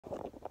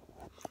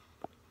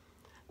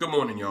Good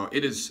morning, y'all.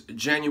 It is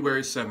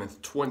January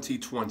 7th,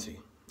 2020.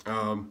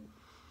 I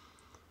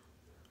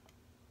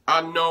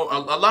know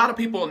a lot of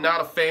people are not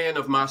a fan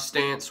of my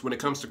stance when it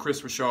comes to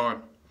Chris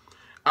Richard.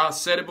 I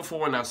said it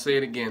before and I'll say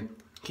it again.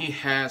 He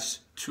has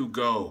to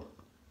go.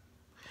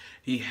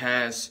 He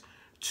has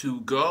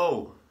to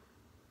go.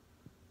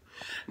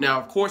 Now,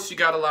 of course, you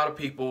got a lot of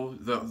people.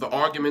 The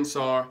arguments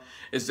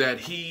is that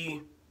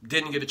he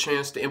didn't get a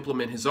chance to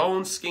implement his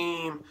own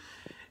scheme.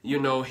 You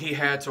know, he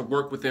had to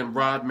work within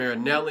Rod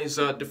Marinelli's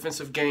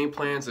defensive game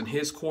plans and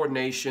his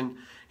coordination.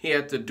 He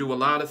had to do a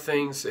lot of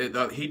things.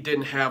 He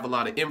didn't have a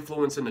lot of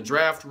influence in the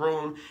draft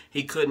room.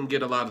 He couldn't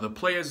get a lot of the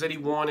players that he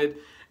wanted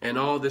and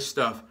all this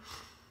stuff.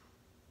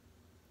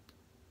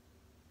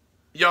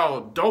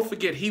 Y'all, don't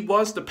forget, he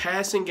was the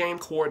passing game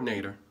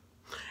coordinator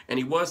and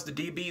he was the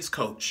DB's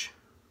coach.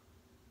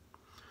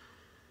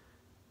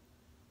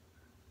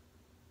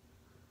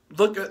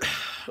 Look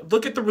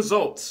at the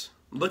results.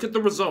 Look at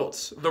the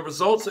results. The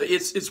results,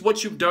 it's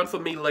what you've done for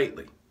me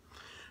lately.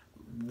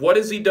 What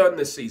has he done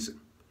this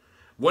season?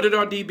 What did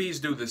our DBs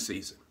do this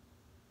season?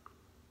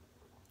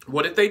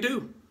 What did they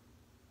do?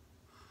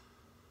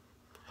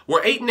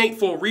 We're 8-8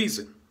 for a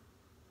reason.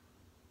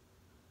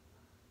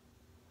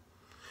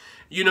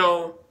 You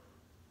know,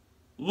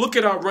 look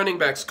at our running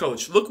backs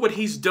coach. Look what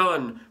he's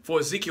done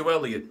for Ezekiel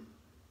Elliott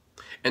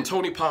and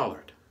Tony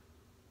Pollard.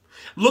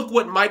 Look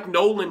what Mike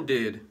Nolan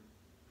did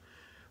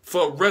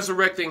for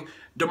resurrecting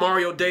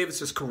Demario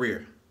Davis's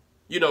career.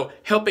 You know,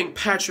 helping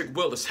Patrick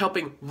Willis,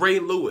 helping Ray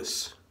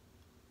Lewis.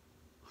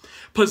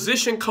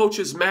 Position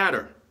coaches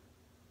matter.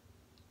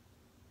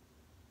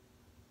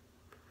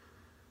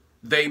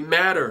 They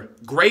matter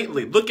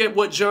greatly. Look at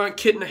what John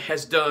Kitna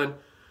has done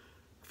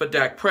for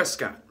Dak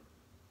Prescott.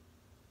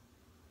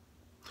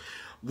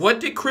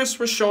 What did Chris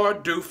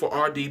Richard do for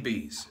our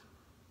DBs?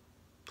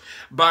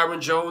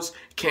 Byron Jones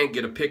can't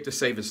get a pick to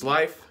save his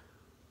life.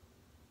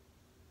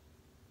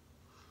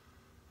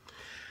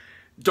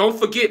 Don't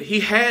forget, he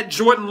had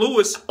Jordan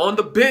Lewis on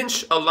the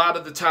bench a lot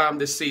of the time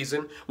this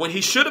season when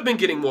he should have been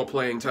getting more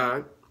playing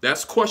time.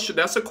 That's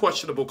a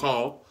questionable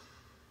call.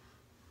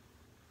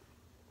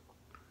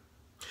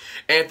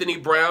 Anthony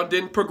Brown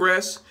didn't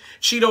progress.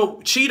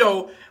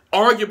 Cheeto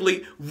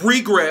arguably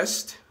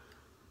regressed.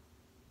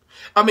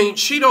 I mean,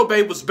 Cheeto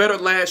Bay was better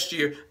last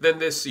year than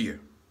this year.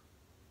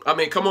 I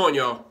mean, come on,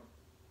 y'all.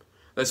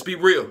 Let's be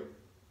real.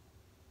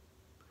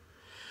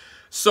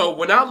 So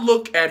when I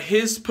look at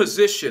his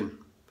position,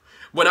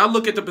 when I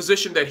look at the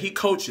position that he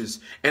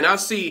coaches and I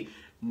see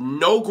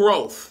no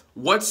growth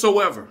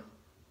whatsoever,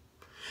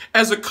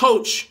 as a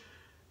coach,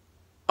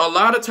 a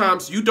lot of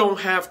times you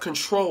don't have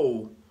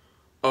control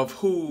of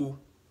who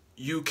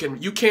you can't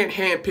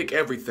handpick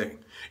everything.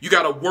 You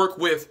got to work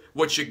with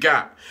what you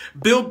got.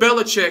 Bill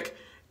Belichick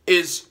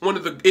is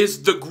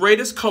the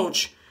greatest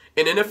coach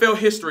in NFL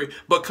history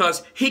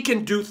because he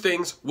can do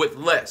things with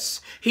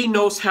less. He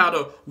knows how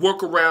to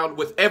work around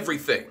with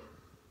everything.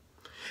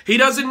 He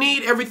doesn't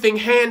need everything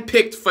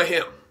handpicked for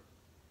him.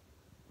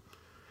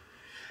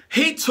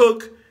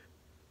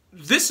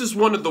 This is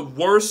one of the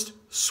worst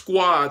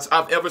squads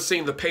I've ever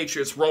seen the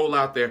Patriots roll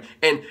out there,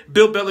 and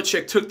Bill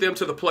Belichick took them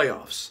to the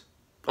playoffs.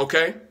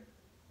 Okay?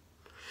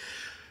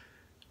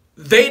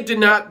 They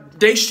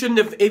shouldn't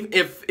have,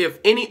 if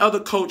any other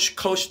coach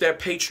coached that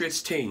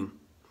Patriots team,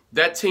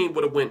 that team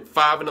would have went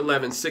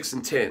 5-11,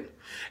 6-10,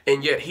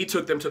 and yet he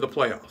took them to the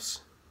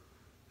playoffs.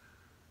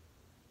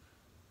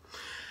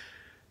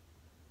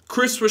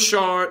 Chris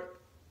Richard,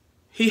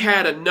 he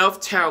had enough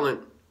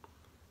talent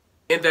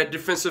in that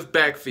defensive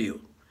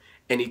backfield,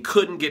 and he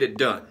couldn't get it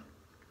done.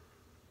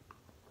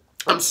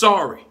 I'm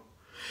sorry.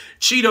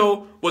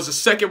 Cheeto was a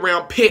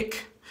second-round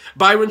pick.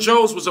 Byron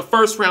Jones was a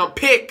first-round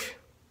pick.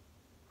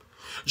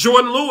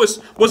 Jordan Lewis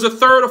was a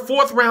third or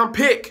fourth-round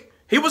pick.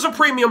 He was a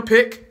premium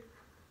pick.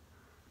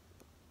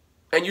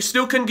 And you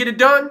still couldn't get it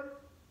done?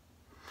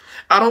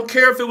 I don't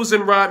care if it was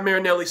in Rod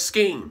Marinelli's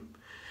scheme.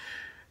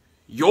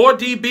 Your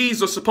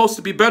DBs are supposed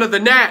to be better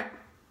than that.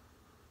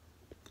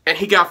 And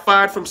he got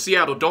fired from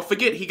Seattle. Don't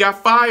forget, he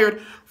got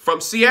fired from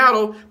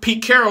Seattle.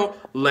 Pete Carroll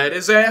let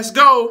his ass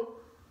go.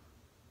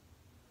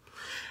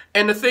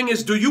 And the thing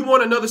is, do you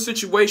want another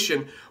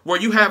situation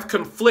where you have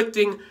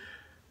conflicting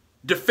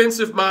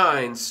defensive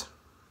minds,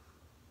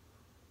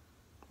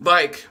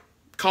 like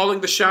calling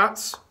the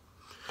shots?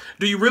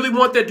 Do you really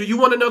want that? Do you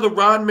want another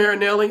Rod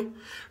Marinelli,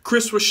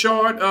 Chris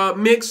Richard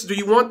mix? Do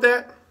you want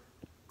that?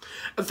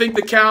 I think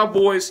the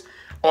Cowboys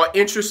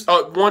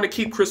want to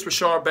keep Chris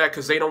Richard back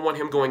because they don't want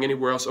him going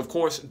anywhere else. Of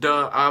course,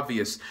 duh,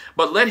 obvious.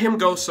 But let him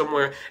go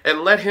somewhere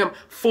and let him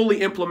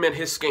fully implement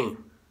his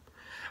scheme.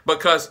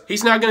 Because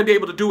he's not going to be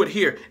able to do it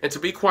here. And to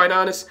be quite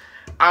honest,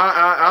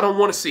 I don't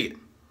want to see it.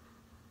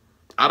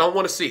 I don't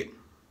want to see it.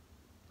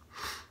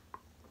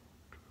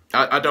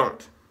 I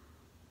don't.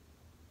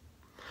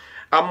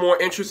 I'm more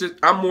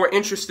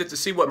interested to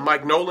see what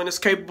Mike Nolan is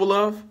capable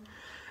of.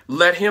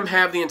 Let him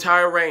have the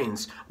entire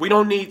reins. We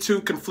don't need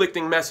two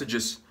conflicting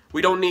messages.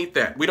 We don't need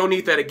that. We don't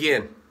need that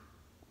again.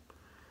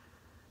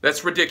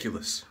 That's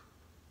ridiculous.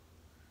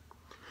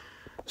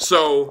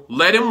 So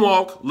let him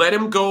walk. Let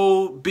him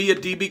go be a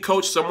DB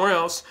coach somewhere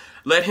else.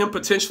 Let him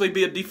potentially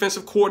be a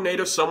defensive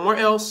coordinator somewhere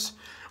else.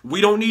 We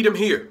don't need him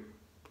here.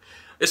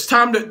 It's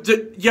time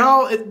to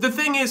y'all, the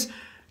thing is,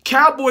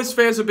 Cowboys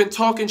fans have been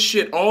talking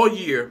shit all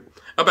year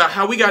about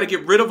how we got to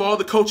get rid of all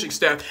the coaching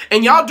staff.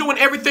 And y'all doing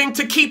everything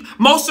to keep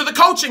most of the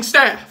coaching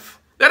staff.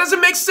 That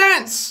doesn't make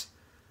sense.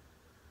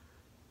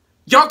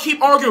 Y'all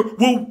keep arguing,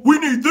 well, we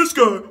need this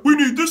guy, we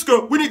need this guy,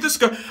 we need this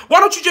guy. Why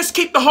don't you just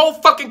keep the whole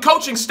fucking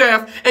coaching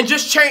staff and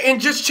just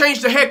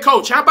change the head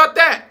coach? How about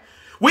that?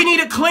 We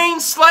need a clean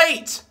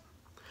slate.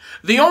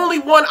 The only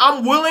one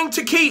I'm willing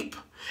to keep,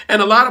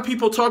 and a lot of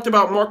people talked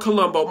about Mark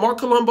Colombo. Mark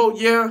Colombo,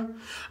 yeah,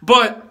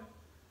 but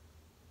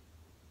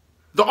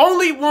the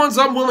only ones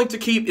I'm willing to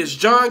keep is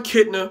John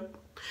Kitna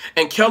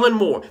and Kellen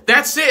Moore.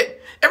 That's it.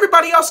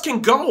 Everybody else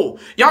can go.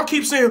 Y'all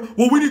keep saying,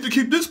 well, we need to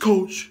keep this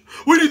coach.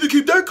 We need to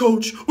keep that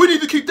coach. We need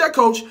to keep that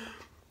coach.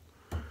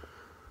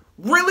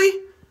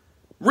 Really?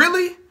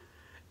 Really?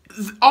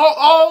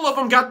 All of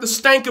them got the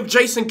stank of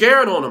Jason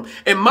Garrett on them.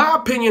 In my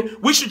opinion,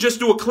 we should just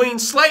do a clean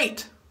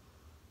slate.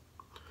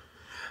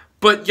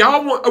 But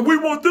y'all want, we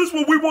want this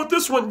one, we want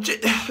this one.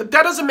 That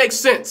doesn't make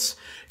sense.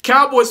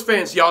 Cowboys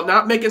fans, y'all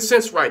not making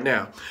sense right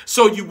now.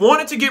 So you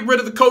wanted to get rid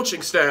of the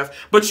coaching staff,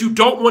 but you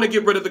don't want to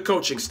get rid of the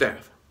coaching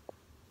staff.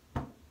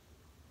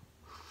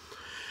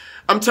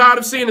 I'm tired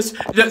of seeing this.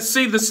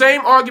 See, the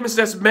same arguments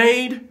that's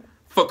made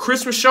for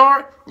Chris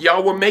Richard,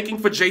 y'all were making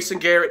for Jason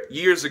Garrett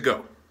years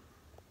ago.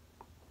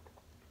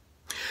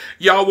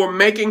 Y'all were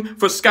making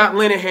for Scott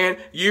Linehan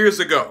years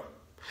ago.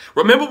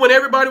 Remember when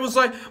everybody was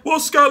like, well,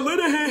 Scott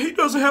Linehan, he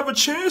doesn't have a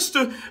chance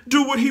to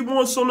do what he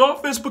wants on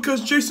offense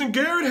because Jason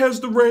Garrett has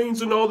the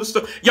reins and all this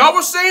stuff. Y'all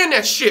were saying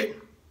that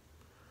shit.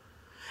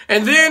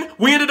 And then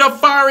we ended up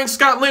firing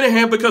Scott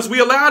Linehan because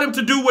we allowed him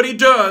to do what he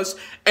does,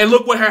 and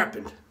look what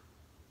happened.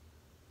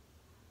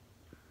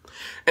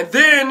 And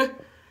then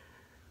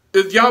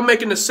y'all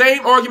making the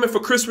same argument for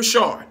Chris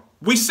Richard.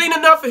 We've seen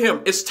enough of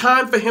him. It's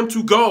time for him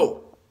to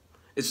go.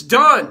 It's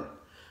done.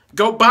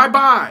 Go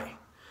bye-bye.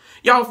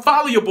 Y'all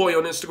follow your boy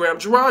on Instagram,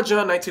 Gerard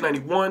John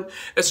 1991.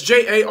 That's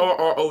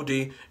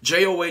JARROD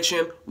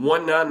JOHN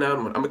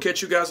 1991. I'm going to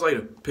catch you guys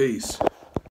later. Peace.